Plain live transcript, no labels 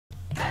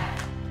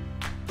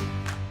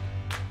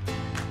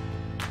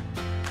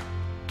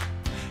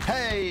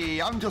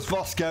Hey, I'm just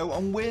Roscoe,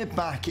 and we're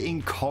back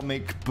in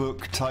Comic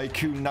Book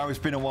Tycoon. Now, it's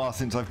been a while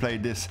since I've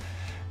played this,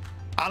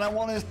 and I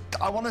want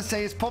to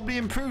say it's probably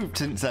improved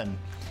since then.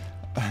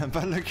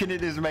 But looking at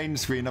this main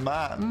screen, I'm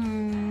at,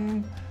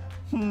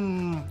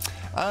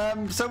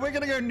 so we're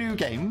going to go new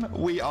game.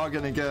 We are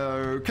going to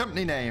go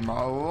company name,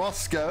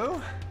 Roscoe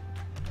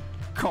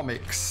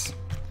Comics.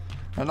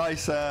 A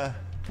nice,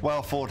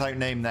 well thought out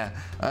name there.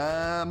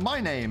 My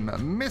name,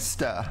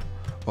 Mr.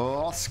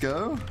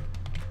 Roscoe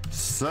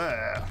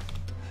Sir.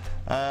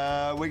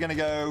 We're going to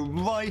go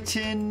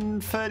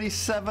writing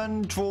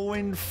 37,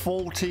 drawing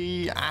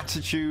 40,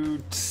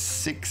 attitude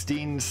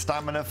 16,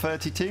 stamina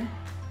 32.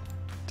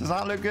 Does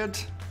that look good?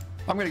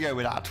 I'm going to go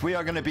with that. We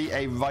are going to be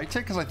a writer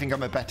because I think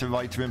I'm a better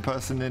writer in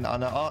person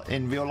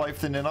in real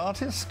life than an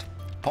artist,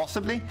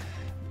 possibly.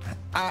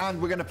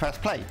 And we're going to press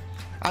play.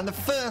 And the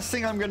first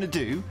thing I'm going to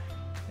do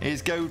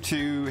is go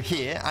to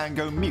here and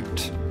go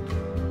mute,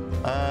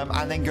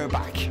 and then go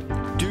back.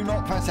 Do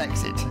not press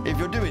exit if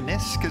you're doing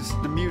this, because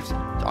the mute,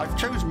 I've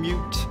chose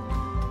mute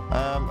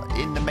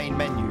in the main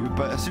menu,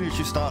 but as soon as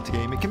you start the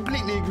game, it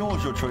completely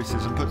ignores your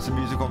choices and puts the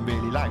music on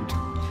really loud.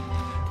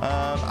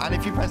 And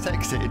if you press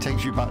exit, it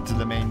takes you back to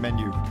the main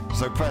menu.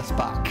 So press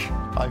back.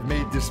 I've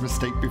made this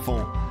mistake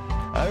before.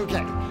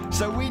 Okay,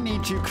 so we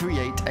need to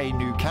create a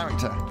new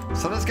character.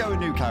 So let's go with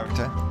new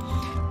character.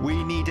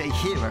 We need a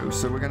hero,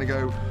 so we're going to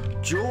go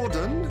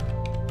Jordan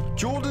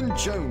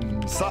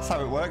Jones. That's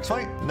how it works,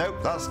 right?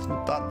 Nope, that's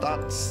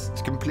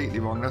completely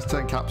wrong. Let's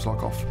turn caps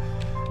lock off.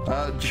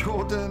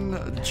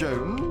 Jordan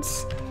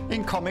Jones.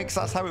 In comics,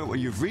 that's how it works.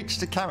 You've reached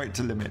the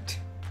character limit.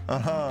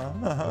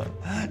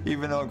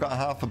 Even though I've got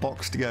half a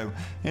box to go.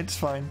 It's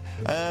fine.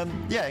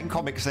 Yeah, in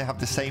comics, they have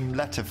the same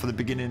letter for the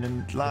beginning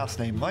and last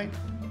name, right?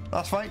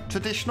 That's right.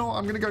 Traditional.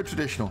 I'm going to go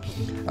traditional.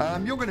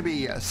 You're going to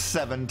be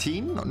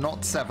 17,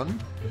 not 7.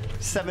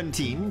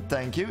 17.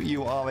 Thank you.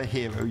 You are a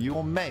hero.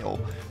 You're male.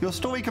 Your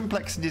story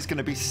complexity is going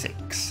to be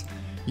 6.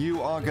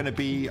 You are going to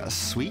be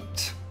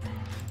sweet.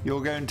 You're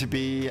going to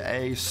be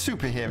a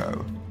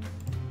superhero.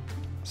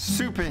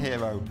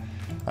 Superhero.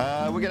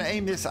 We're going to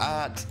aim this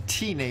at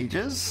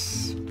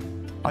teenagers.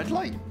 I'd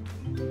like...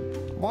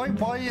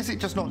 Why is it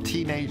just not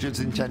teenagers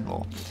in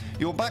general?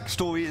 Your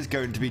backstory is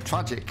going to be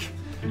tragic.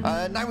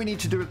 Now we need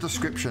to do a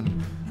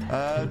description.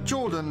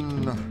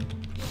 Jordan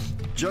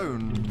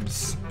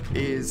Jones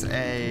is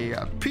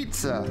a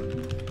pizza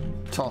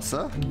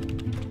tosser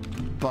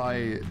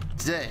by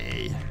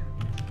day,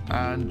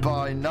 and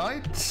by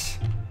night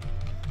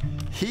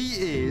he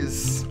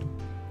is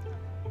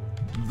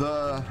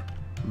the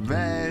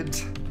Red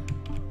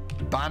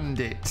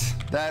Bandit.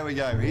 There we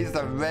go. He's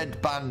the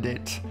Red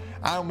Bandit,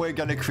 and we're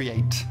going to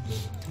create.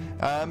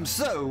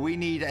 So we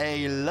need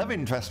a love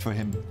interest for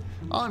him.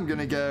 I'm going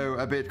to go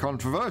a bit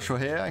controversial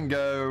here and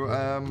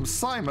go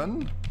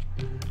Simon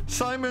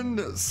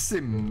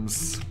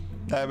Sims.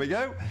 There we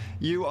go.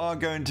 You are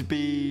going to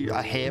be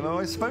a hero,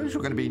 I suppose.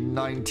 You're going to be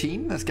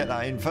 19. Let's get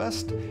that in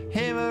first.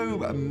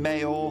 Hero,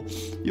 male.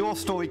 Your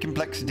story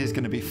complexity is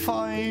going to be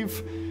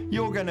 5.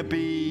 You're going to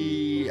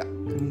be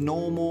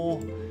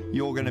normal.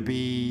 You're going to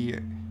be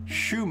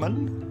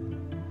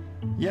human.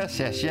 Yes.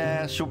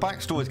 Your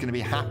backstory is going to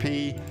be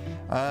happy.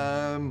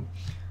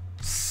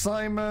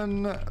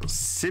 Simon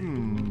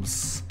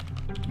Sims,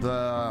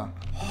 the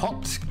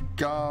hot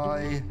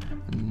guy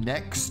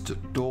next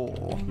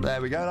door.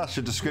 There we go. That's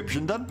your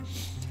description done.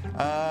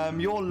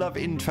 Your love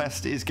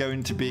interest is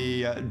going to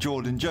be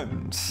Jordan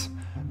Jones.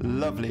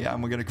 Lovely.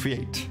 And we're going to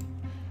create.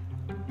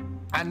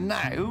 And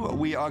now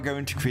we are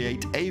going to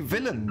create a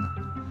villain.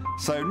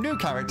 So new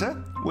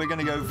character. We're going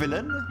to go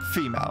villain,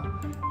 female.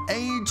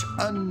 Age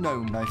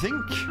unknown, I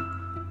think.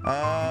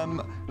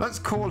 Let's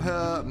call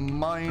her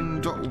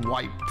Mind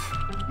Wipe.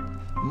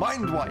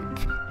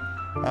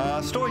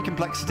 Story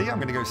complexity, I'm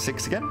going to go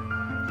 6 again.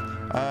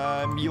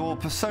 Your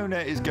persona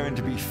is going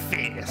to be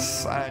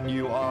fierce, and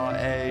you are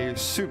a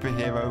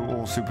superhero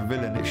or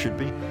supervillain, it should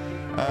be.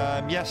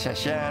 Yes.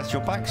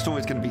 Your backstory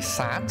is going to be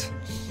sad.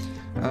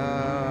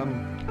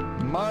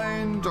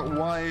 Mind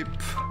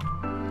Wipe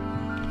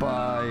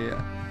by...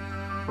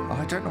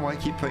 I don't know why I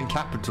keep putting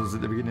capitals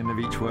at the beginning of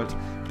each word.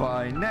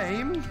 By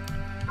name...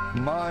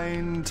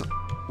 Mind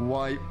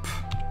Wipe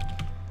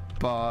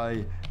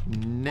by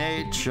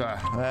nature.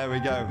 There we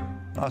go.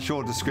 That's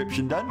your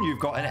description done. You've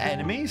got an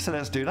enemy, so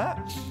let's do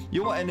that.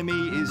 Your enemy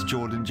is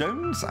Jordan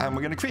Jones, and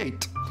we're going to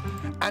create.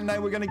 And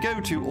now we're going to go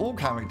to all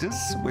characters.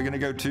 We're going to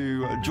go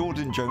to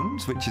Jordan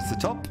Jones, which is the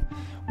top.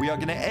 We are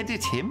going to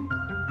edit him.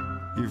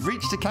 You've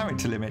reached the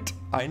character limit.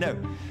 I know.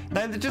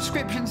 Now the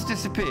description's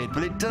disappeared,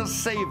 but it does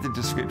save the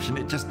description.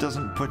 It just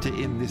doesn't put it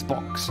in this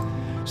box.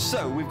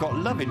 So we've got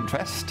love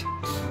interest.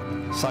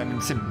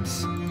 Simon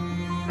Sims.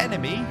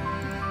 Enemy,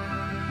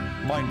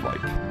 Mind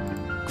Wipe.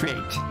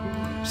 Create.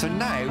 So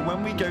now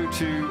when we go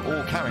to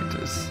all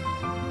characters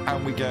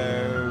and we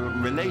go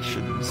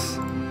relations,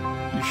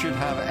 you should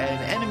have an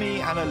enemy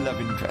and a love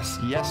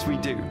interest. Yes, we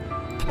do.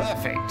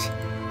 Perfect.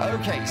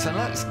 Okay, so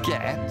let's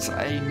get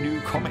a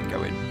new comic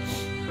going.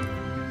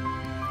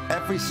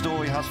 Every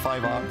story has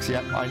 5 arcs.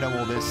 Yep, I know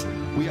all this.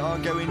 We are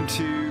going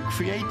to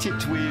create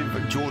it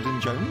with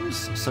Jordan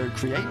Jones. So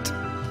create.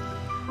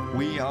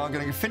 We are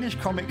going to finish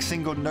comic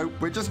single. Nope.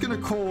 We're just going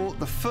to call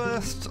the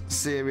first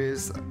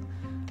series.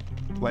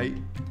 Wait.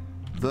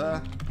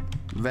 The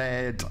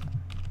Red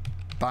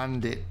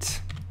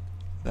Bandit.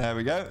 There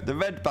we go. The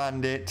Red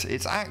Bandit.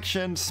 It's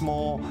action,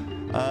 small,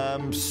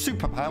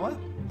 superpower.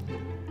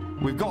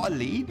 We've got a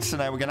lead, so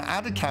now we're going to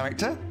add a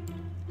character.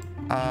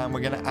 And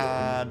we're going to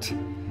add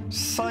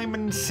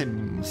Simon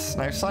Sims.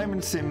 Now,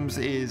 Simon Sims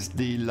is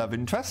the love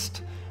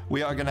interest.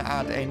 We are going to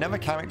add another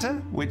character,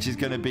 which is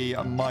going to be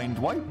a Mind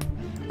Wipe.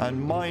 And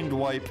Mind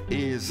Wipe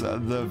is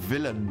the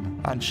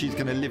villain, and she's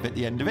going to live at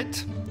the end of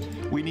it.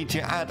 We need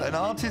to add an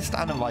artist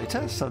and a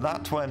writer, so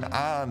that one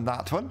and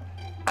that one.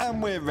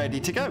 And we're ready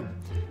to go.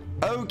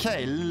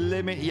 Okay,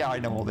 limit. Yeah, I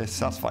know all this.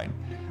 That's fine.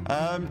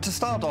 To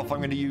start off, I'm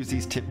going to use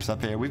these tips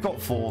up here. We've got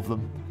 4 of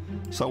them.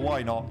 So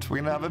why not? We're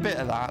going to have a bit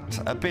of that,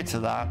 a bit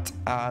of that,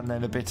 and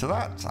then a bit of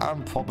that,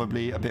 and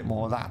probably a bit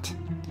more of that.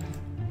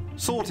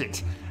 Sort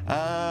it.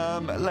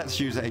 Let's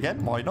use it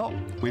again. Why not?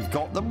 We've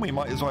got them. We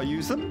might as well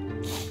use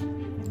them.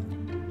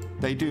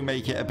 They do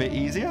make it a bit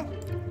easier.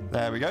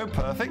 There we go.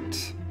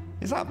 Perfect.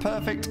 Is that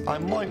perfect? I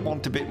might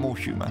want a bit more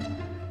humour.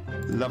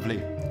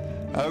 Lovely.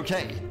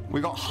 Okay.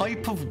 We got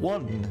hype of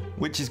 1,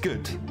 which is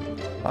good.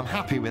 I'm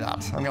happy with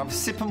that. I'm going to have a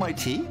sip of my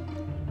tea.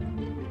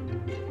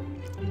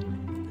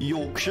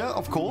 Yorkshire,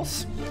 of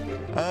course.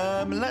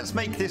 Let's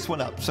make this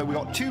one up. So we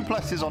got 2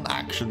 pluses on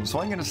action. So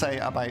I'm going to say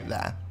about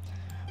there.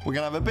 We're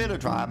going to have a bit of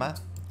drama.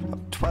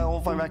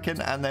 12, I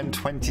reckon. And then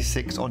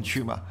 26 on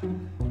humour.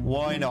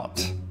 Why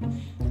not?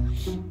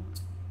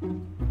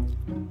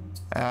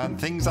 And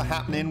things are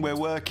happening. We're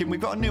working. We've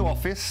got a new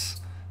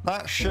office.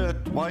 That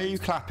shirt. Why are you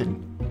clapping?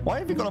 Why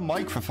have you got a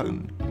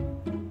microphone?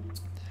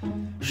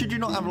 Should you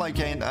not have like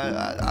an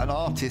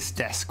artist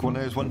desk, one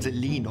of those ones that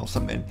lean or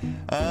something?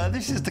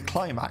 This is the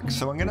climax,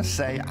 so I'm going to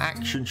say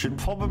action should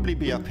probably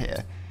be up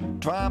here.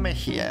 Drama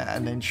here,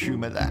 and then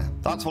humour there.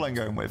 That's what I'm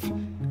going with.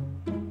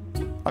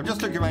 I'm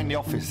just looking around the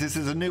office. This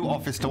is a new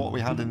office to what we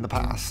had in the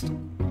past.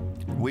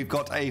 We've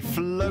got a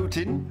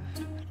floating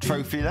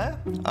trophy there.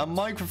 A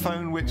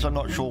microphone, which I'm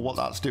not sure what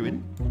that's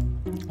doing.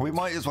 We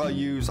might as well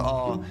use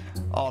our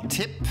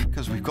tip,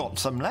 because we've got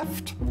some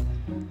left.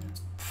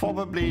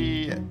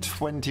 Probably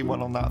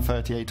 21 on that,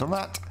 38 on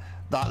that.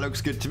 That looks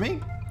good to me.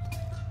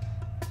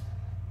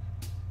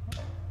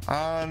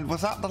 And was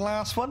that the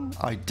last one?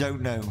 I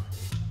don't know.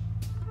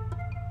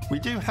 We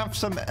do have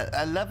some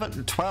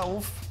 11,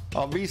 12.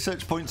 Our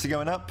research points are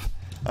going up.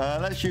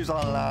 Let's use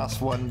our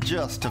last one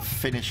just to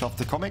finish off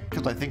the comic,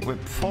 because I think we're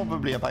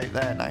probably about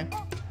there now.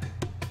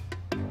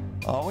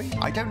 Are we?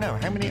 I don't know.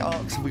 How many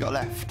arcs have we got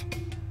left?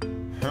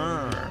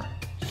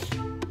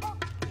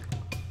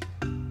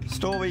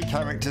 Story,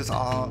 characters,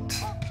 art,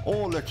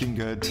 all looking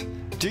good.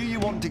 Do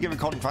you want to give a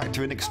contract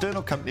to an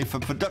external company for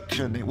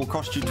production? It will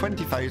cost you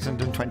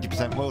 20,000 and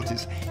 20%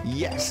 royalties.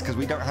 Yes, because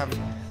we don't have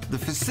the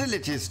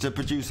facilities to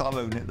produce our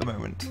own at the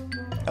moment,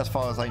 as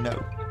far as I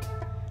know.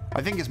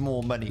 I think it's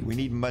more money. We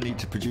need money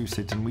to produce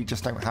it, and we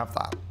just don't have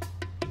that.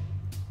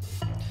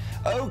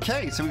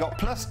 Okay, so we got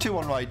 +2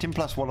 on writing,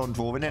 +1 on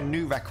drawing, and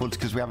new records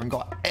because we haven't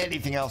got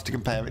anything else to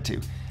compare it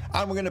to.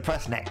 And we're going to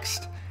press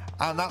next.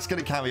 And that's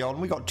going to carry on.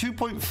 We got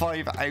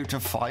 2.5 out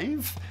of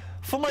 5.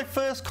 For my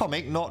first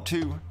comic, not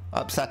too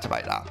upset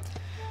about that.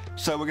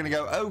 So we're going to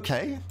go,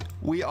 okay.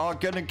 We are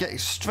going to get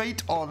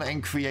straight on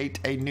and create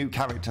a new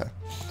character.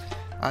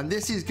 And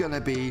this is going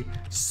to be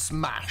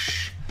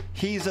Smash.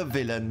 He's a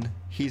villain.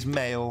 He's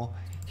male.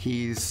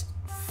 He's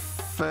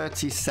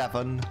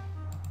 37.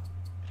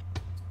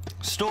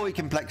 Story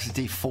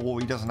complexity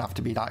 4. He doesn't have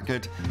to be that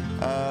good.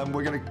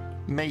 We're going to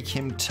make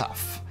him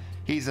tough.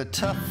 He's a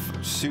tough,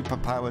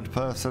 super-powered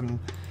person.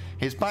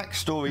 His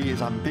backstory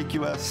is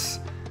ambiguous.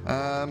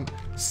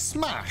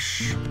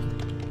 Smash.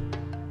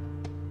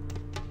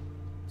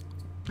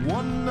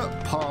 One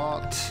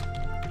part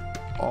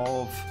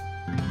of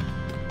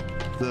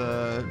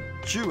the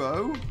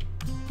duo.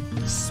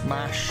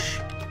 Smash.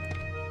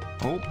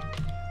 Oh.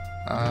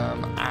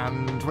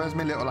 And where's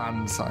my little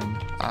hand sign?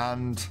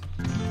 And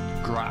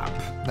grab.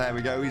 There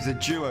we go. He's a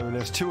duo.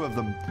 There's 2 of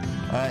them.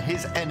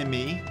 His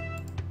enemy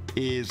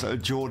is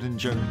Jordan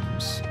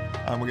Jones,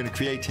 and we're going to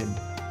create him.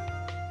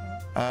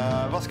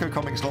 Roscoe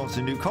Comics launched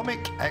a new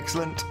comic.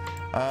 Excellent.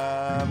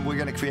 We're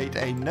going to create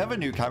another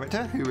new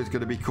character who is going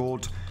to be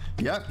called,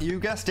 yep, you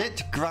guessed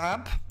it,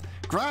 Grab.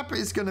 Grab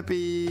is going to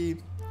be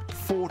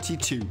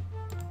 42.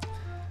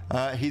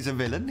 He's a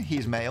villain.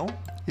 He's male.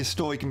 His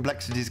story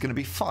complexity is going to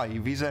be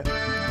 5. He's a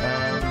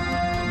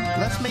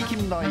let's make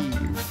him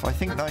naive. I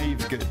think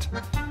naive's good.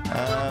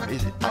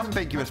 His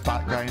ambiguous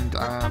background.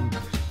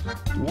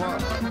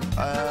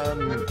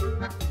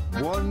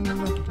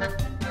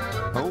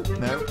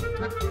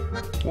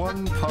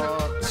 One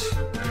part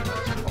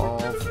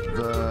of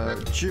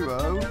the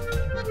duo,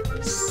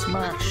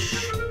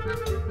 Smash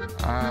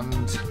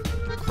and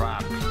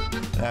Grab.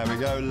 There we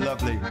go,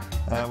 lovely.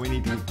 We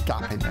need to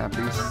gap in there,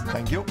 please.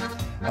 Thank you.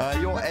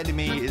 Your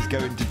enemy is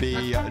going to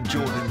be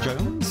Jordan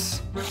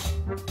Jones.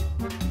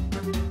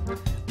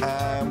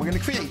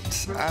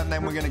 and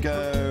then we're going to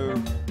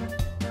go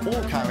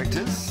all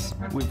characters.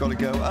 We've got to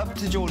go up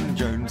to Jordan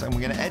Jones, and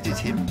we're going to edit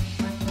him.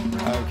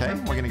 Okay,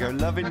 we're going to go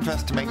love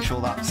interest to make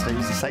sure that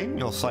stays the same.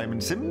 You're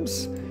Simon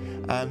Sims.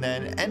 And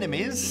then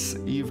enemies,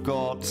 you've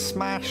got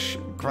smash,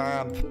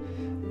 grab,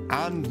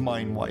 and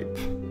mind wipe.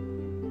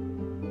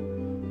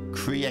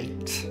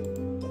 Create.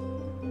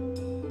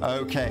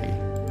 Okay.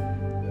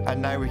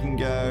 And now we can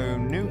go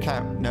new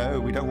character. No,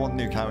 we don't want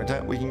new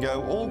character. We can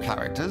go all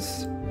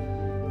characters.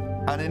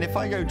 And then if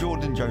I go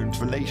Jordan Jones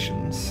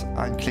relations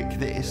and click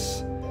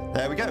this,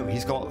 there we go.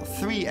 He's got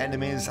 3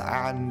 enemies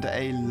and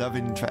a love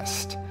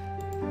interest.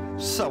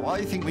 So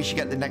I think we should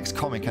get the next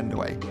comic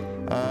underway.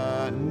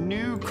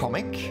 New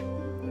comic.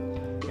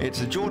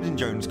 It's a Jordan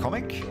Jones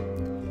comic.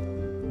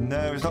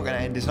 No, it's not going to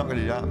end. It's not going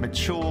to do that.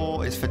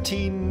 Mature. It's for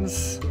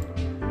teens.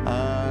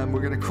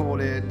 We're going to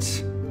call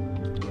it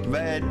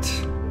Red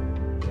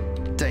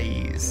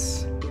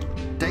Days.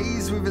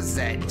 Days with a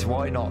Z.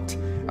 Why not?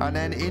 And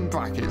then in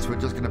brackets, we're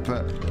just going to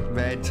put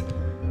Red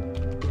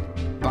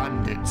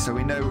Bandits, so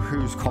we know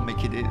whose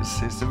comic it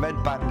is. It's the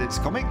Red Bandits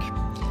comic.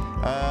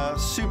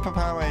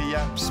 Superpower,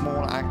 yep.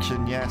 Small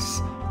action,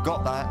 yes.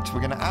 Got that.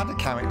 We're going to add a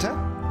character.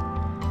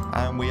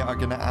 And we are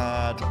going to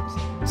add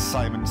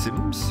Simon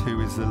Sims, who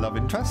is the love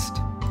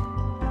interest.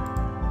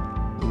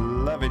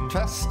 Love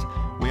interest.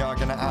 We are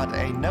going to add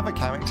another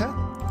character,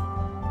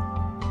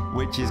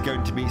 which is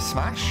going to be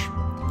Smash.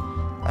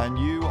 And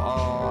you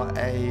are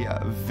a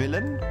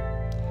villain.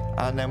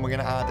 And then we're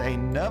going to add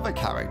another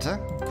character,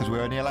 because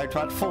we're only allowed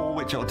to add 4,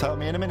 which it'll tell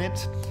me in a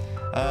minute.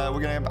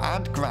 We're going to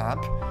add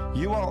Grab.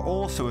 You are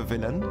also a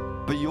villain,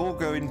 but you're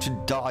going to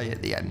die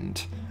at the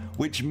end.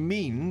 Which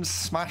means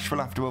Smash will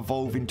have to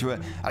evolve into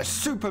a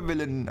super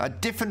villain, a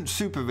different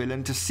super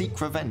villain to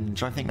seek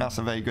revenge. I think that's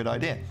a very good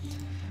idea.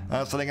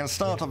 So they're going to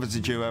start off as a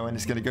duo, and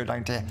it's going to go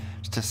down to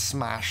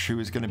Smash, who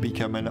is going to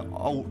become an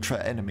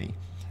ultra enemy.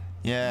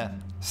 Yeah,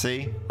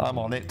 see, I'm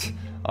on it.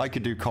 I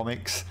could do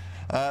comics.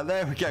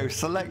 There we go.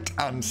 Select,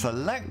 and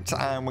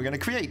we're going to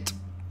create.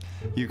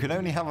 You can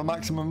only have a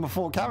maximum of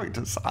 4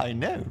 characters. I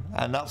know,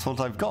 and that's what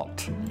I've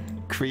got.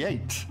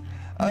 Create.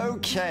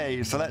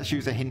 Okay, so let's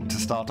use a hint to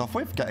start off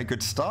with. Get a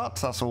good start.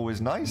 That's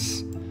always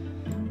nice.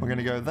 We're going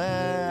to go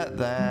there,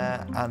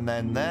 there, and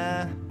then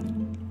there.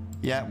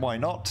 Yeah, why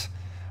not?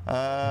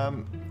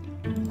 I'm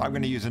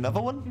going to use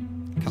another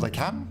one, because I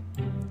can.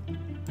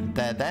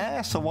 They're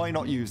there, so why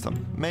not use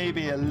them?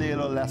 Maybe a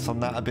little less on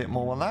that, a bit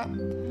more on that.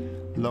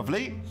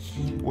 Lovely.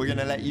 We're going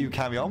to let you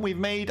carry on. We've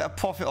made a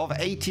profit of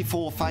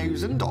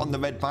 84,000 on the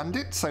Red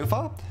Bandit so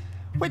far,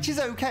 which is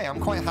okay. I'm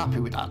quite happy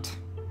with that.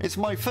 It's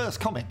my first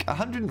comic.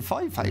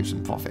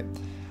 105,000 profit.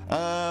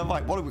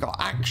 Right, what have we got?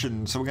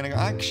 Action. So we're going to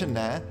go action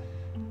there.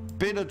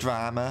 Bit of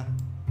drama.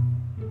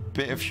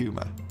 Bit of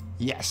humour.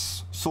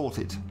 Yes,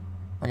 sorted.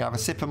 I'm going to have a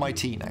sip of my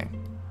tea now.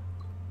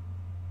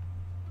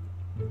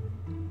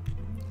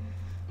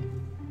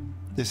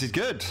 This is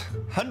good.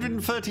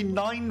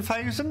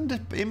 139,000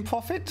 in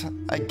profit.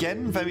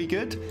 Again, very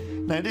good.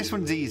 Now, this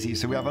one's easy,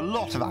 so we have a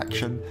lot of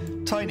action.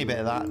 Tiny bit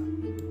of that.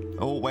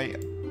 Oh,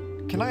 wait.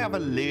 Can I have a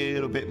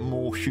little bit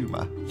more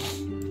humour?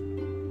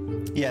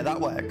 Yeah,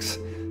 that works.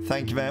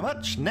 Thank you very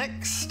much.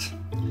 Next.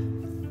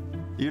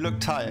 You look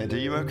tired. Are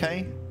you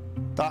okay?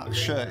 That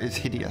shirt is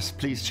hideous.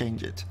 Please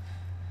change it.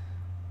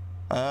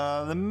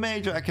 The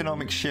major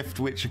economic shift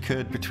which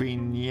occurred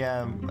between...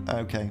 Yeah,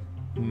 okay.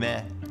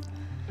 Meh.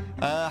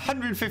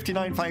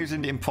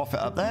 159,000 in profit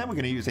up there. We're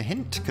going to use a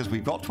hint because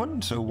we've got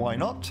one, so why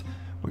not?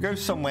 We'll go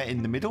somewhere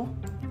in the middle.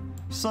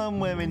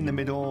 Somewhere in the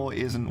middle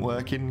isn't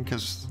working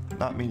because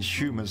that means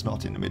humour's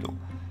not in the middle.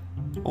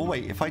 Oh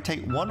wait, if I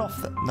take one off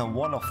there, no,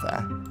 one off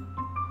there.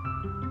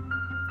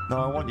 No,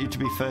 I want you to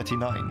be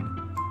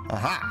 39.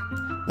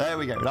 Aha! There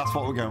we go, that's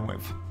what we're going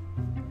with.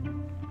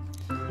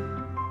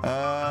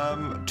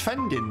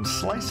 Trending,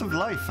 slice of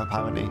life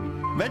apparently.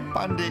 Red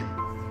Bandit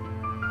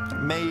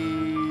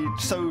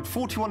sold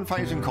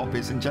 41,000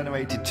 copies and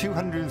generated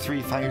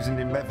 203,000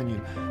 in revenue.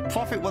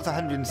 Profit was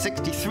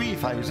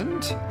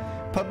 163,000.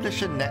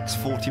 Publisher nets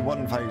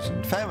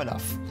 41,000. Fair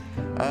enough.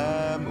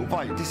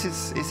 Right, is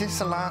this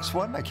the last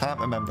one? I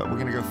can't remember. We're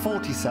going to go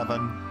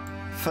 47,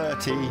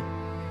 30,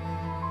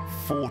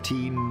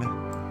 14,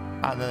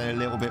 and then a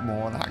little bit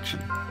more on action.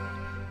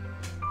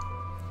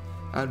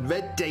 And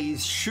Red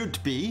Days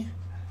should be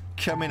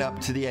coming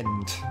up to the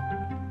end.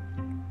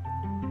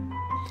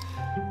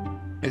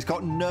 It's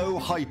got no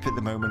hype at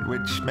the moment,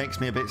 which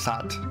makes me a bit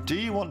sad. Do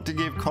you want to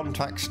give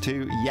contracts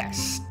to?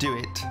 Yes, do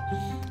it.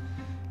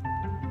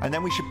 And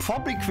then we should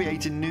probably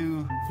create a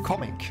new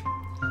comic,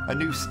 a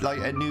new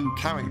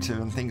character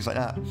and things like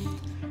that.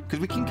 Because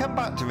we can come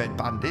back to Red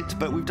Bandit,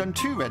 but we've done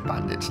 2 Red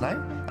Bandits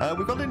now.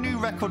 We've got a new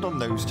record on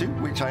those 2,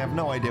 which I have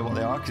no idea what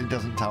they are because it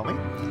doesn't tell me.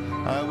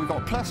 We've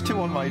got +2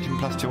 on writing,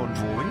 +2 on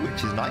drawing,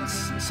 which is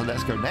nice. So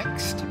let's go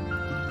next.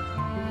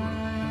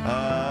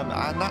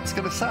 And that's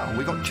going to sell.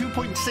 We got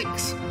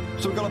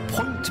 2.6, so we've got a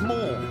point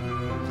more.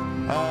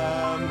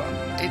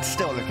 It's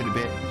still looking a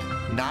bit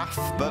naff,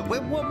 but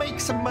we'll make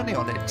some money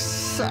on it.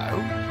 So,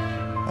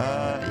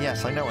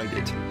 Yes, I know I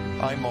did.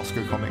 I'm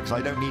Moscow Comics.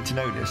 I don't need to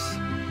know this.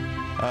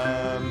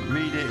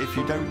 Read it if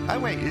you don't... Oh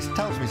wait, it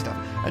tells me stuff.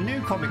 A new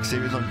comic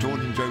series on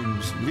Jordan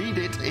Jones. Read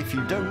it if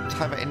you don't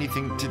have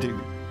anything to do.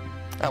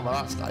 Oh, well,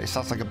 that's nice.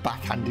 That's like a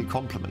backhanded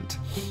compliment.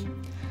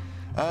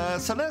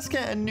 So let's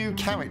get a new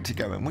character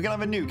going. We're going to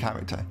have a new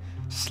character.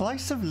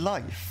 Slice of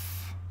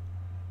Life.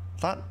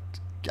 That...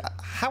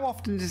 How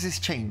often does this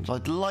change?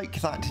 I'd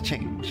like that to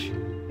change.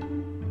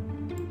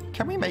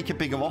 Can we make a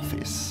bigger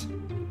office?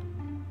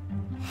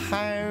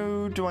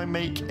 How do I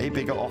make a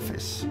bigger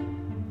office?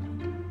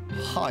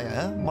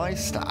 Hire my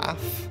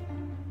staff.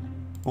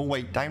 Oh,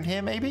 wait, down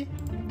here maybe?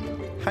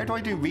 How do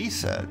I do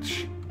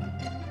research?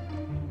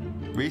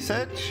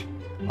 Research?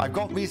 I've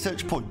got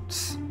research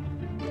points.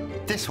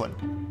 This one.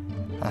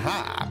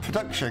 Aha!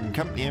 Production,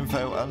 company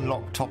info,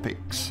 unlock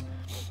topics.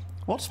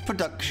 What's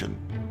production?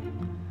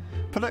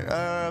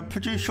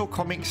 Produce your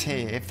comics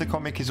here. If the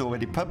comic is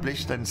already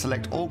published, then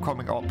select all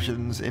comic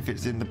options. If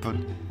it's in the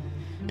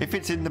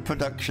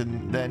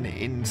production,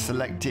 then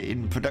select it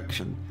in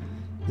production.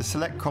 The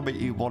select comic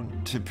you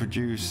want to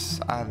produce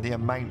and the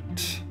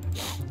amount.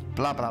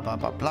 Blah blah blah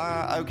blah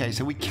blah. Okay,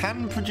 so we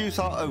can produce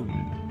our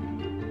own.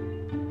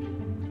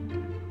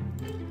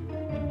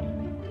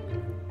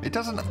 It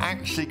doesn't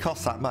actually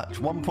cost that much.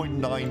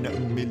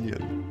 1.9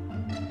 million.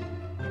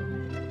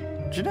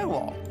 Do you know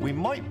what? We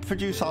might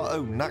produce our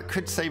own. That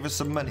could save us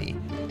some money.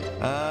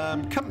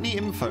 Company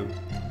info.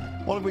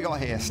 What have we got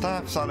here?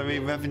 Staff, salary,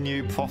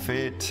 revenue,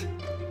 profit.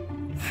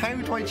 How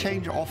do I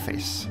change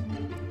office?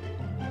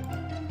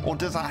 Or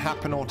does that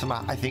happen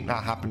automatically? I think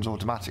that happens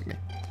automatically.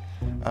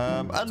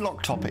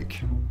 Unlock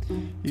topic.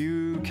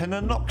 You can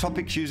unlock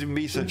topics using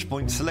research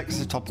points. Select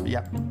the topic.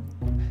 Yep.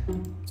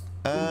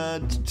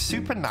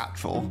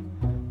 Supernatural.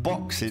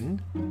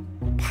 Boxing.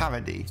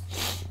 Parody.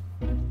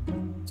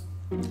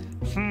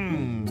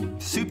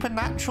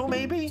 Supernatural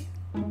maybe?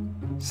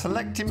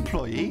 Select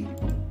employee.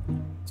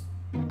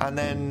 And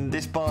then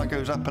this bar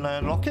goes up and I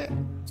unlock it.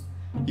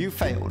 You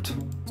failed.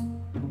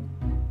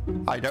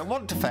 I don't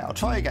want to fail.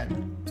 Try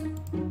again.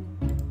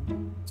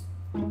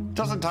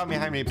 Doesn't tell me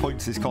how many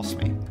points this cost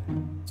me.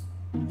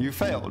 You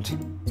failed.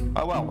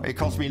 Oh well, it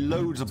cost me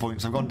loads of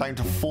points. I've gone down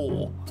to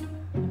 4.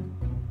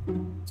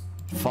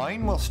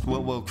 Fine,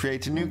 we'll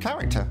create a new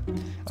character.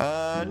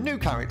 New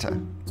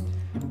character.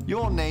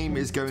 Your name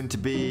is going to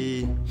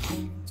be...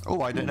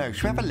 Oh, I don't know.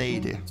 Should we have a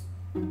lady?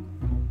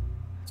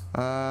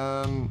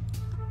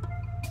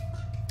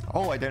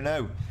 Oh, I don't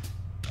know.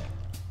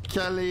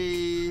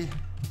 Kelly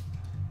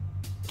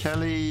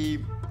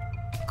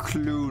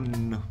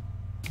Clune.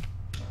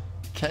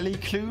 Kelly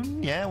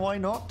Clune? Yeah, why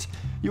not?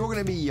 You're going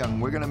to be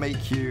young. We're going to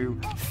make you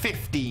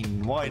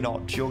 15. Why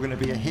not? You're going to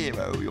be a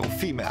hero. You're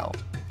female.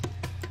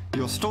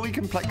 Your story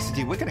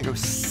complexity, we're going to go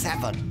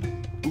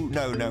 7. Ooh,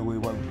 no, we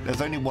won't.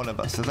 There's only one of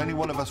us. There's only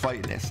one of us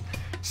writing this.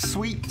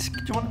 Sweet.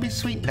 Do you want to be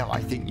sweet? No, I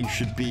think you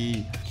should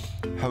be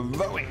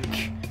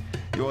heroic.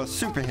 You're a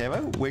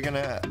superhero. We're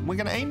gonna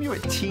aim you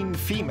at teen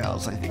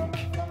females, I think.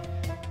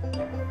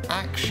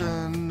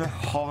 Action,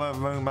 horror,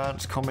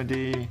 romance,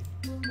 comedy.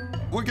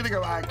 We're gonna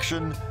go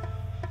action.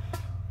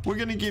 We're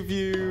gonna give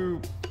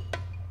you...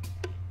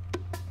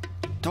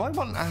 Do I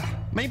want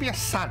maybe a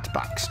sad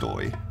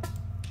backstory?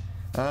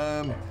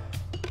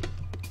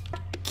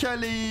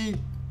 Kelly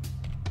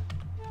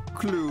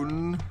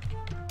Clune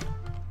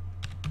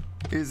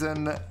is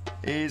an oh,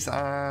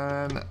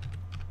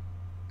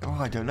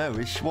 I don't know.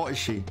 What is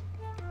she?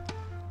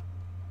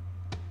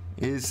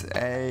 Is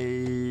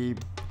an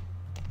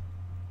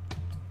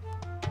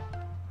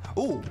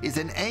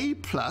A+.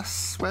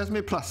 Where's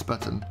my plus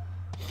button?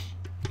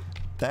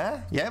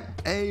 There?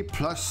 Yep. A+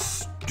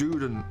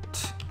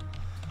 student.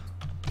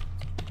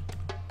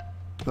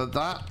 But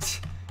that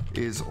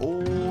is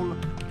all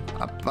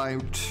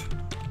about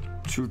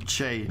to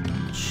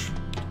change.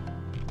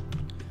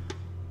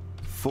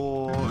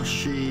 For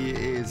she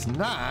is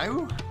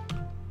now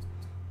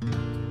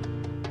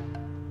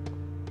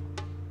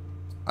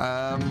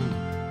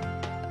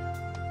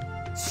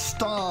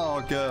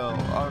Star Girl.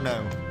 Oh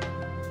no.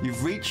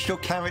 You've reached your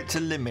character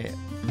limit.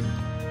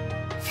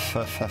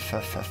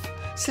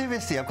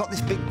 Seriously, I've got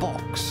this big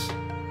box.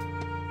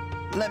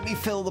 Let me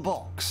fill the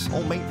box,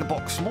 or make the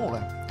box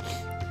smaller.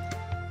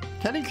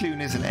 Kelly Clune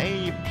is an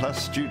A+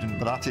 student,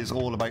 but that is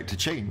all about to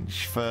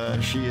change, for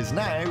she is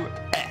now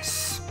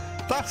S.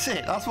 That's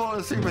it. That's what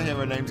a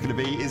superhero name's going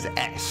to be, is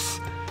S.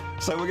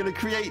 So we're going to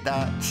create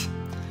that.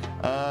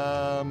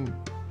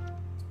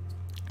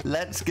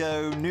 Let's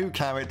go new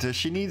character.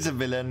 She needs a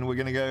villain. We're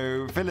going to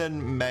go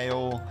villain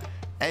male,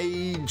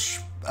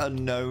 age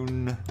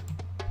unknown.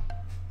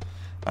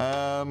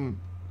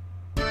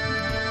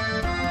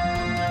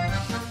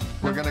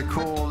 We're going to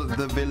call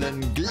the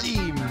villain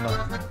Gleam.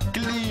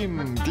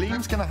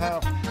 Gleam's going to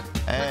have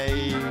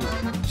a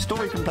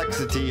story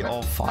complexity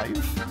of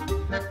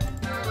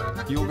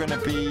 5. You're going to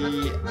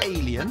be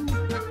alien.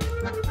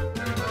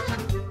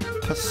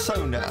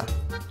 Persona.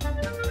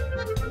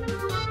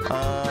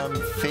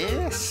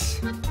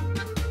 Fierce.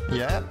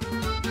 Yeah.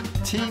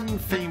 teen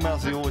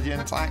females the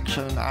audience,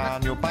 action,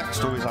 and your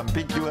backstory is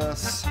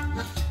ambiguous.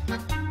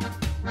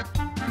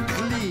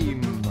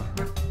 Gleam.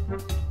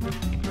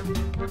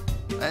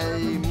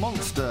 A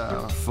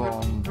monster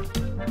from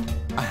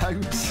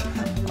out,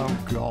 oh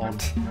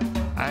god,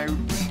 out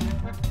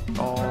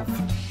of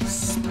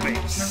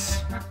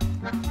space.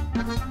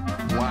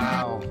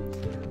 Wow.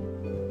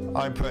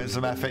 I'm putting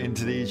some effort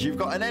into these. You've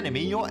got an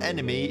enemy. Your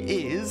enemy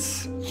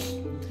is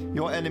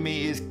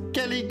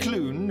Kelly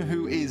Clune,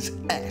 who is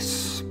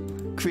S.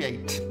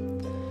 Create.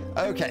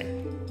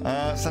 Okay.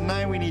 So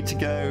now we need to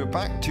go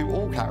back to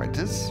all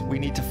characters. We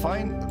need to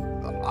find...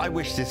 I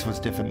wish this was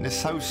different.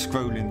 This whole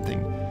scrolling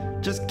thing.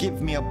 Just give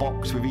me a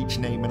box with each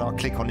name and I'll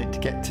click on it to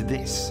get to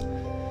this.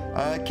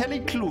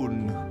 Kelly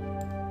Clune.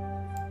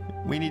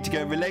 We need to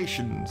go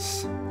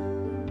relations.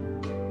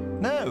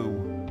 No.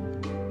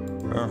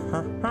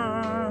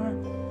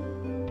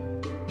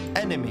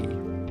 Enemy.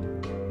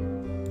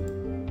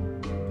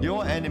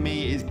 Your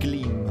enemy is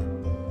Gleam.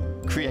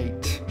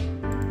 Create.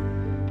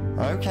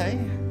 Okay.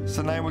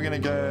 So now we're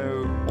going to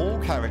go all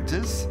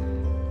characters.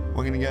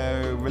 We're going to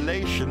go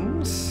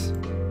relations.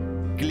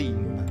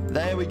 Gleam.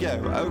 There we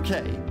go.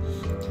 Okay.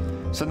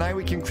 So now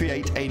we can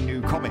create a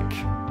new comic.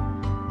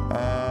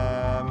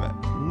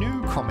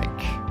 New comic.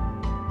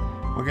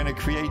 We're going to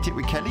create it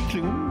with Kelly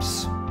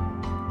Clunes.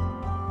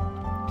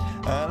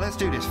 Let's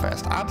do this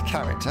first. Add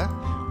character.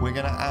 We're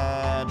going to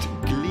add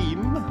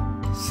Gleam.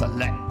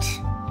 Select.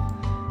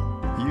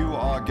 You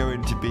are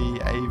going to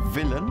be a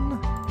villain.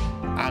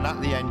 And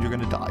at the end, you're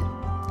going to die.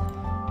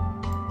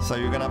 So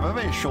you're going to have a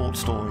very short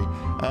story.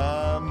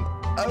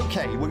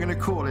 Okay, we're going to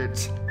call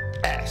it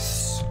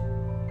S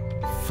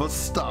for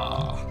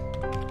Star.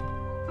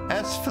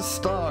 S for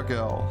Star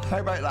Girl. How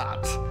about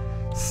that?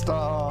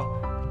 Star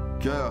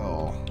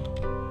Girl.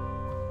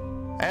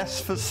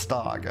 S for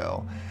Star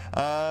Girl.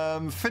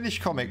 Finish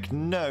comic.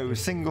 No.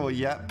 Single.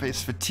 Yep.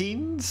 It's for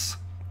teens.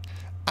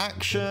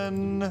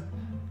 Action.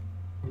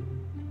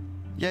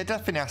 Yeah, it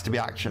definitely has to be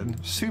action.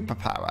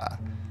 Superpower.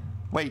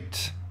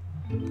 Wait.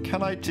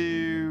 Can I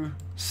do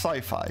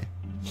sci-fi?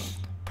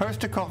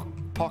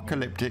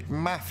 Post-apocalyptic,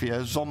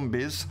 mafia,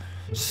 zombies,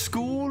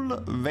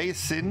 school,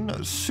 racing,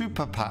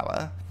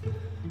 superpower,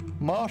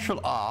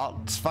 martial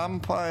arts,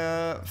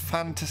 vampire,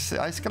 fantasy.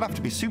 It's going to have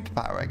to be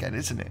superpower again,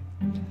 isn't it?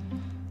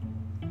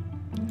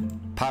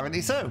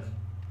 Apparently so.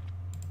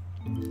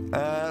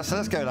 So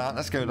let's go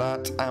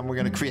that, and we're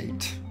going to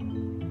create.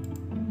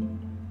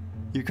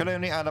 You can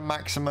only add a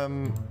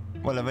maximum...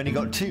 Well, I've only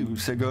got 2,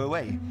 so go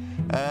away.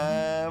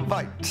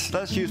 Right,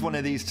 let's use one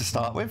of these to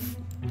start with.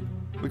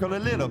 We've got a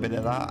little bit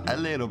of that,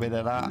 and a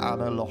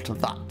lot of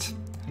that.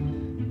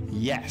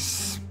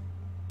 Yes.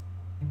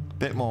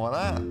 Bit more of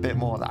that, bit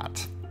more of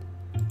that.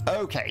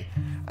 Okay.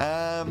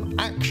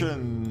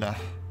 Action.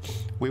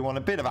 We want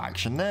a bit of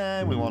action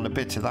there, we want a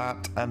bit of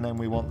that, and then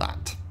we want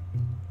that.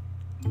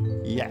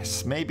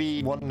 Yes,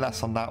 maybe one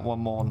less on that, one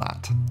more on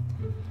that.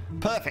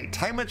 Perfect.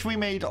 How much we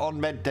made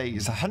on Red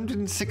Days?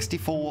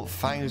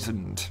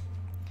 164,000.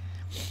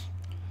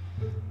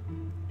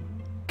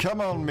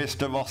 Come on,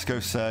 Mr. Roscoe,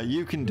 sir.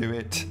 You can do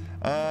it.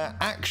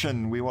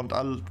 Action. We're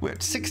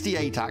at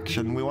 68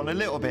 action. We want a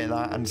little bit of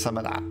that and some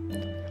of that.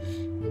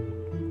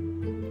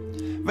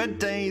 Red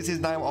Days is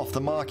now off the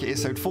market. It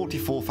sold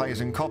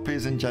 44,000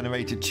 copies and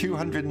generated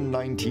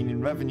 219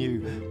 in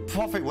revenue.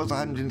 Profit was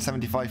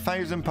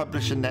 175,000.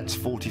 Publisher net's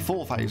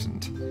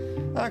 44,000.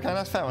 Okay,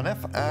 that's fair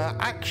enough.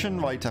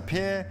 Action right up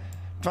here.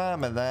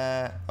 Drama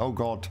there. Oh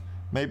god.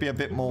 Maybe a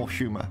bit more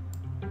humour.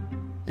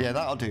 Yeah,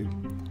 that'll do.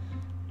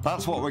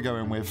 That's what we're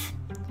going with.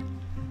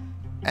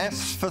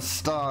 S for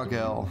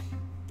Stargirl.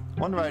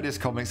 Wonder how this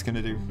comic's going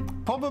to do.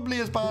 Probably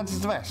as bad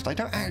as the rest. I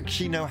don't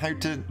actually know how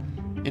to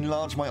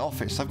enlarge my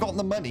office. I've got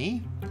the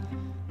money.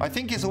 I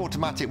think it's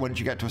automatic once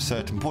you get to a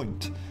certain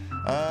point.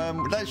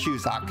 Let's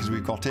use that because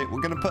we've got it.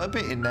 We're going to put a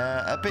bit in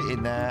there,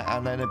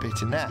 and then a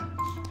bit in there.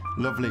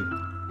 Lovely.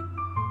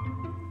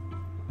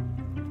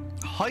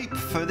 Hype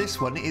for this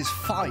one is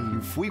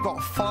 5. We've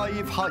got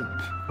 5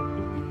 hype.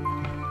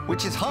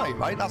 Which is high,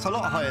 right? That's a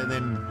lot higher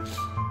than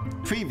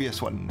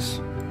previous ones.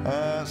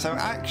 So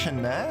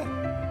action there.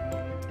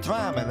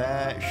 Drama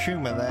there.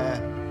 Humour there.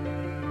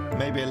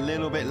 Maybe a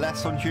little bit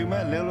less on humour,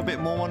 a little bit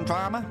more on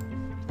drama.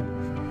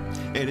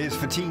 It is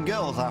for teen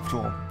girls, after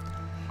all.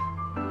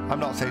 I'm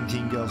not saying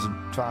teen girls are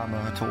drama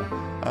at all.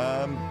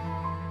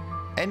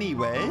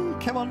 Anyway,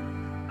 come on.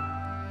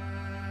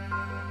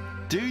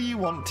 Do you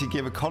want to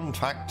give a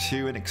contract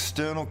to an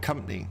external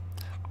company?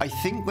 I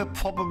think we're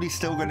probably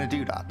still going to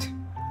do that.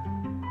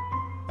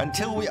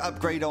 Until we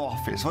upgrade our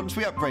office. Once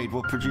we upgrade,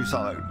 we'll produce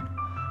our own.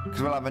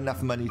 Because we'll have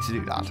enough money to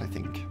do that, I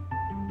think.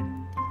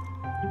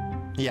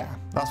 Yeah,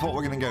 that's what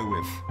we're going to go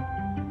with.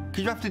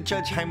 Because you have to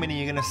judge how many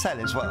you're going to sell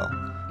as well.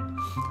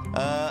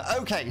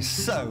 Okay,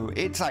 so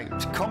it's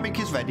out. Comic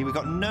is ready. We've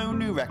got no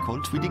new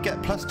records. We did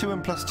get +2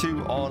 and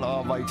 +2 on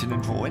our writing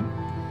and drawing.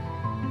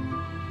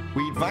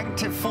 We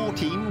ranked at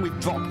 14. We've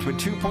dropped with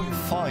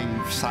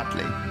 2.5,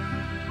 sadly.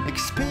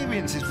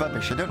 Experience is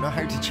rubbish. I don't know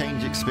how to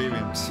change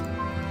experience.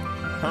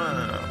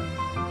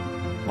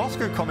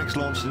 Roscoe Comics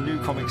launched a new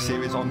comic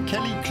series on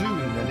Kelly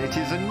Clune, and it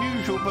is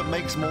unusual but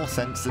makes more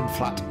sense than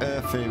Flat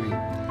Earth Theory.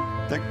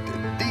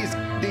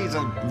 These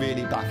are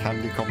really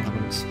backhanded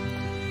compliments.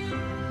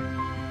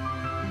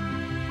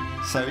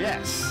 So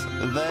yes,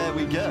 there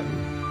we go.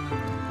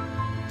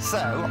 So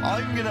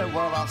I'm gonna,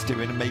 while that's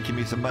doing and making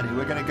me some money,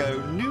 we're gonna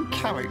go new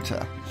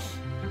character.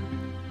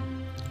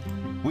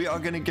 We are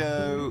gonna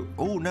go,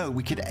 oh no,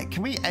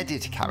 can we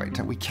edit a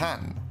character? We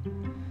can.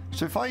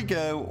 So if I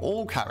go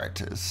all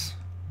characters,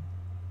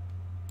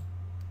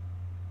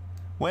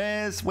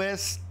 where's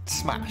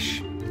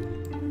Smash?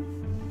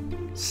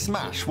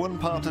 Smash, one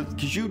part of,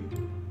 because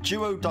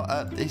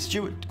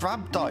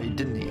Grab died,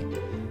 didn't he?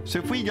 So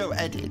if we go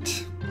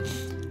edit,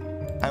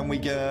 and we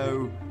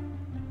go,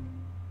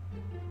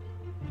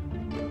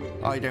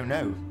 I don't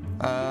know,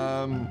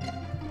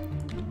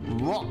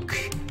 Rock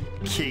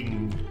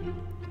King,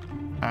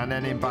 and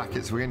then in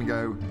brackets we're gonna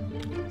go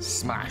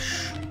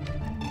Smash.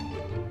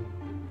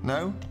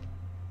 No?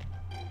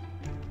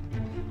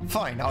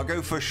 Fine, I'll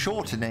go for a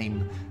shorter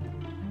name.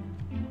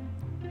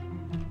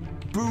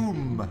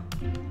 Boom.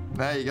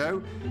 There you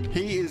go.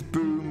 He is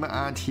Boom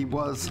and he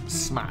was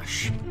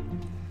Smash.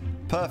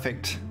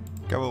 Perfect.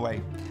 Go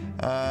away.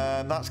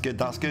 That's good,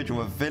 that's good.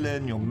 You're a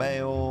villain, you're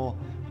male.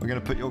 We're going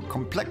to put your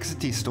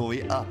complexity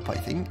story up, I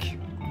think.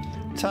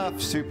 Tough,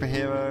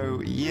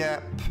 superhero,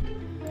 yep.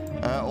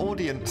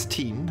 Audience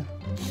teen.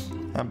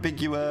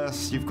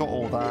 Ambiguous, you've got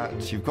all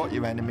that. You've got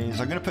your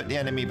enemies. I'm going to put the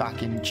enemy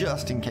back in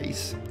just in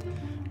case.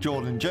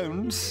 Jordan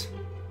Jones.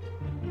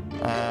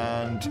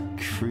 And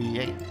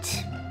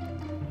create.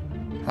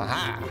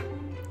 Haha.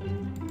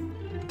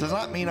 Does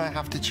that mean I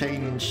have to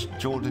change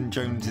Jordan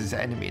Jones's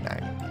enemy now?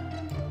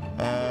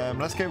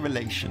 Let's go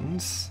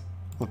relations.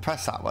 We'll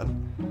press that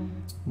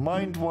one.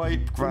 Mind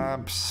wipe,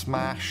 grab,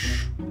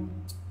 smash.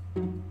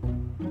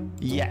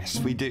 Yes,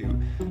 we do.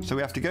 So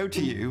we have to go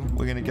to you.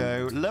 We're going to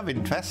go love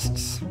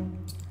interests.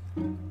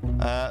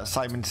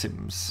 Simon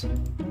Sims.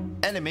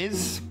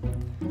 Enemies.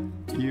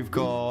 You've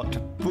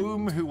got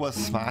Boom, who was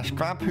Smash,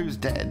 Grab, who's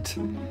dead,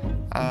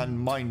 and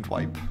Mind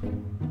Wipe.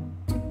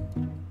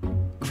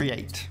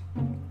 Create.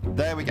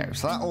 There we go.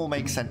 So that all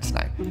makes sense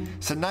now.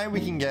 So now we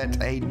can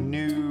get a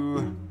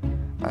new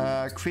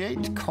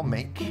create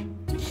comic.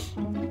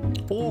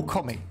 All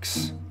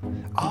comics.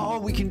 Oh,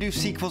 we can do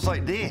sequels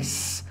like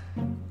this.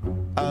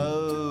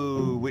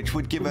 Oh, which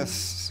would give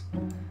us...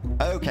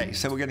 Okay,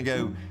 so we're going to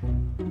go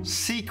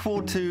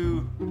sequel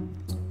to...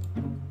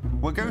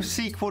 We'll go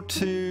sequel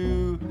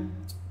to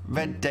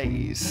Red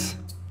Days,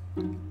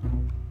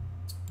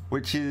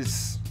 which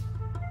is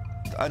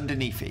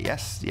underneath it.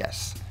 Yes,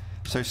 yes.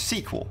 So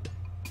sequel.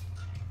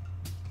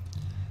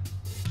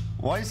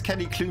 Why is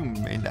Kelly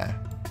Clune in there?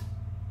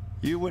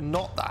 You were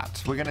not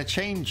that. We're going to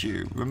change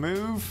you.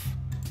 Remove.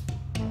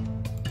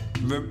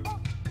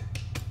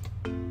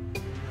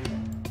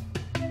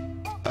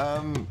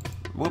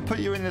 We'll put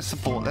you in as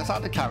support. Let's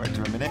add a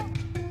character a minute.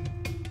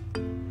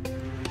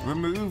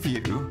 Remove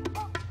you.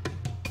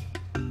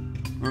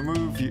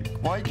 Remove you.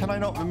 Why can I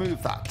not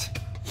remove that?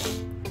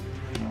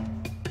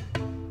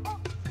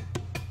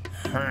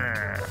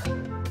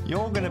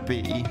 You're going to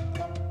be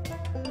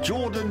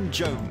Jordan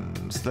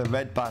Jones, the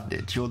Red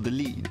Bandit. You're the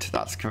lead.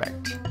 That's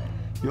correct.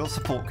 Your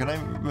support. Can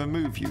I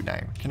remove you now?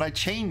 Can I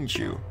change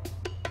you?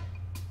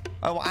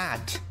 Oh,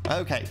 add.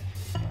 Okay.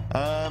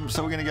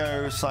 So we're going to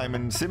go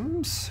Simon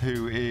Sims,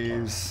 who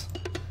is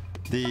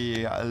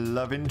the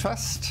love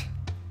interest.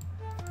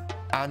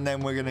 And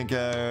then we're going to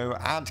go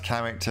add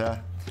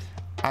character.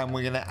 And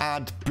we're going to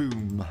add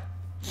Boom,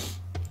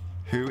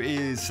 who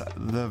is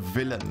the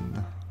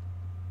villain.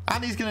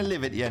 And he's going to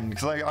live at the end,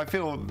 because I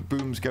feel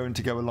Boom's going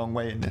to go a long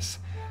way in this.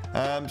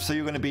 So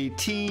you're going to be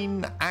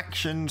teen,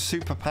 action,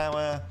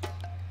 superpower.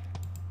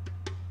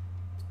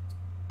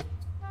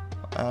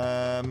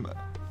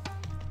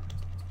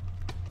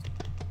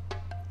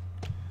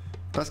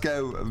 Let's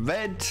go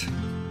red.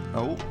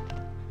 Oh.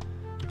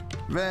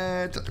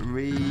 Red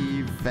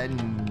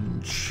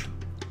Revenge.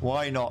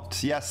 Why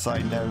not? Yes, I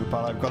know,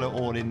 but I've got it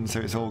all in,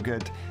 so it's all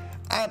good.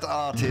 Add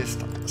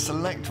artist,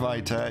 select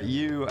writer,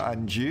 you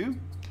and you.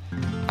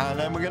 And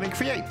then we're going to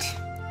create.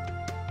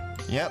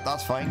 Yep,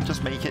 that's fine.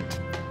 Just make it.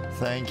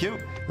 Thank you.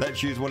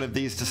 Let's use one of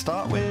these to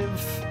start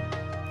with.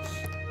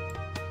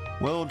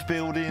 World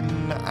building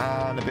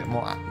and a bit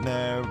more.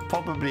 No,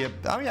 probably a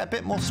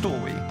bit more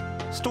story.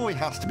 Story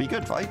has to be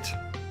good, right?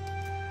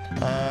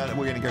 We're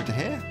going to go to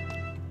here.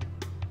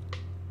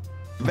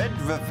 Red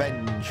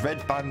Revenge,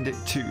 Red Bandit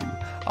 2.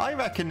 I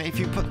reckon if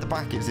you put the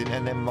brackets in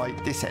and then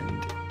write this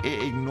end,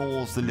 it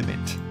ignores the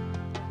limit.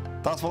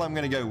 That's what I'm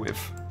going to go with.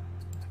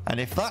 And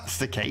if that's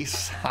the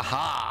case,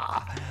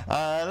 haha.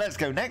 Let's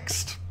go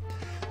next.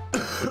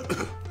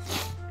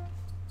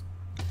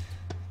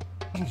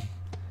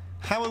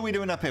 How are we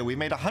doing up here? We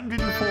made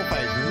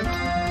 104,000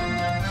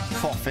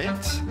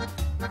 profit.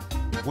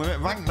 We're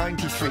at rank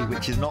 93,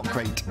 which is not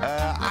great.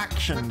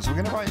 Actions, we're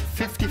going to write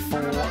 54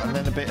 and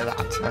then a bit of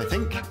that, I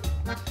think.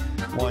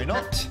 Why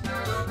not?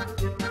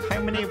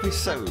 How many have we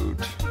sewed?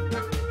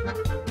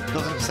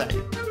 Doesn't say.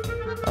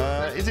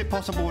 Is it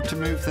possible to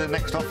move to the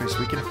next office?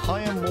 We can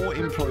hire more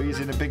employees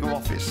in a bigger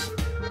office.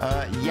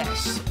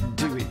 Yes,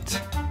 do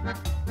it.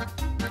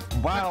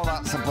 Wow,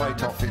 that's a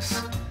bright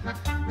office.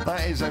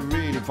 That is a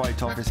really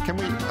bright office. Can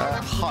we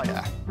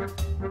hire?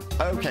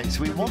 Okay,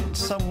 so we want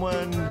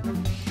someone...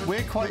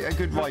 We're quite a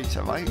good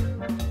writer, right?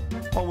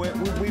 Well,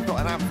 we've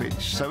got an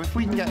average, so if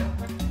we can get...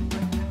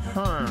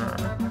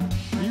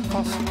 You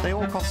cost... They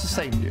all cost the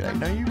same, do they?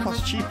 No, you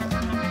cost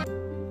cheaper.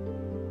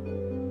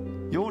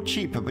 You're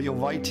cheaper, but your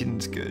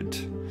writing's good.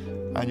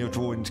 And your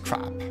drawing's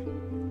crap.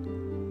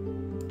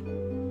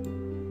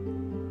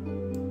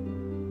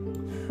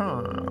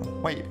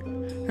 Wait,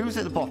 who's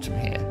at the bottom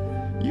here?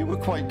 You were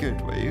quite good,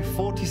 were you?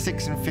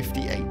 46 and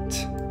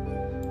 58.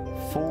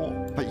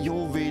 But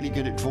you're really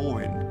good at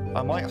drawing.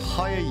 I might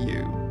hire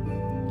you.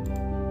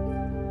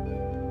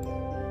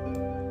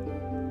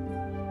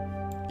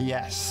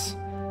 Yes.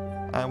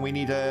 And we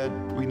need a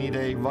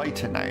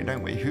writer now,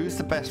 don't we? Who's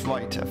the best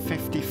writer?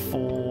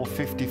 54,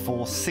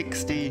 54,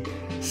 60,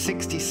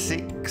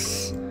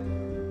 66.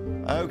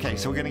 Okay,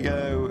 so we're going to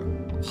go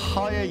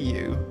hire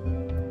you.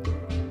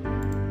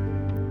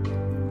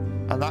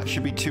 And that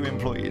should be 2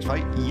 employees,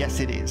 right? Yes,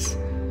 it is.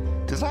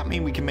 Does that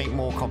mean we can make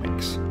more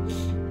comics?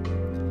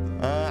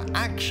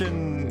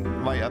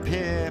 Action right up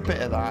here. Bit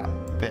of that.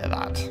 Bit of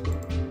that.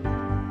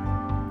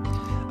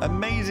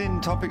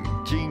 Amazing topic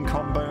gene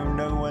combo.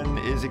 No one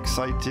is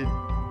excited.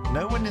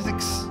 No one is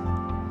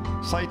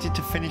excited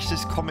to finish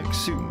this comic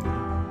soon.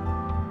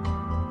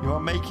 You are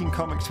making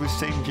comics with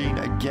same gene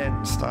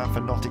again. Staff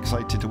are not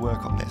excited to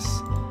work on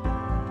this.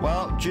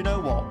 Well, do you know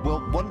what?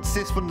 Once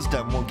this one's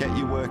done, we'll get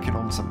you working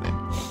on something.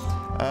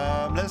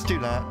 Let's do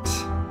that.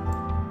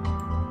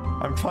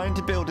 I'm trying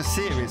to build a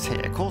series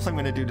here. Of course I'm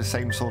going to do the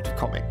same sort of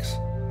comics.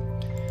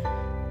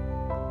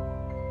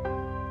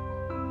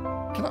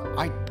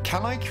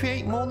 Can I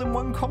create more than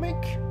one comic?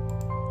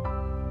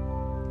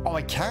 Oh,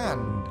 I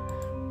can.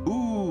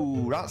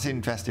 Ooh, that's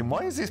interesting.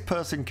 Why is this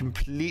person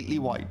completely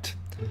white?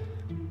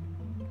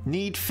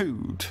 Need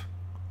food.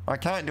 I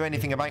can't do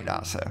anything about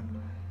that, sir.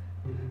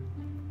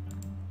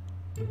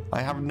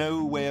 I have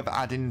no way of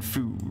adding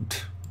food.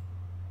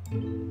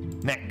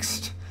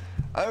 Next.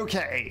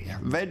 Okay,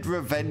 Red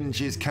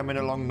Revenge is coming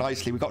along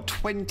nicely. We've got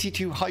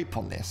 22 hype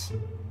on this.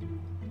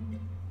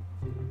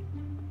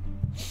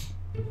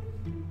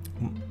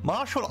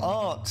 Martial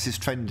arts is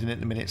trending at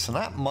the minute, so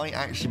that might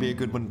actually be a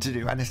good one to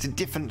do. And it's a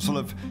different sort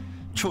of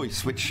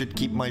choice, which should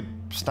keep my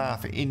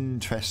staff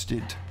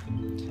interested.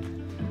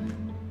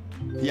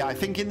 Yeah, I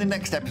think in the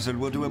next episode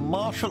we'll do a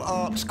martial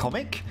arts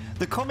comic.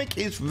 The comic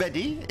is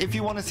ready. If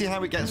you want to see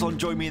how it gets on,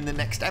 join me in the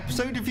next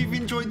episode. If you've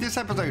enjoyed this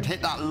episode,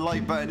 hit that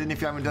like button, and if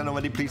you haven't done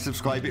already, please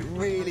subscribe. It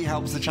really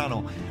helps the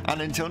channel.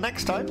 And until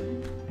next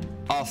time,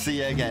 I'll see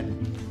you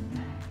again.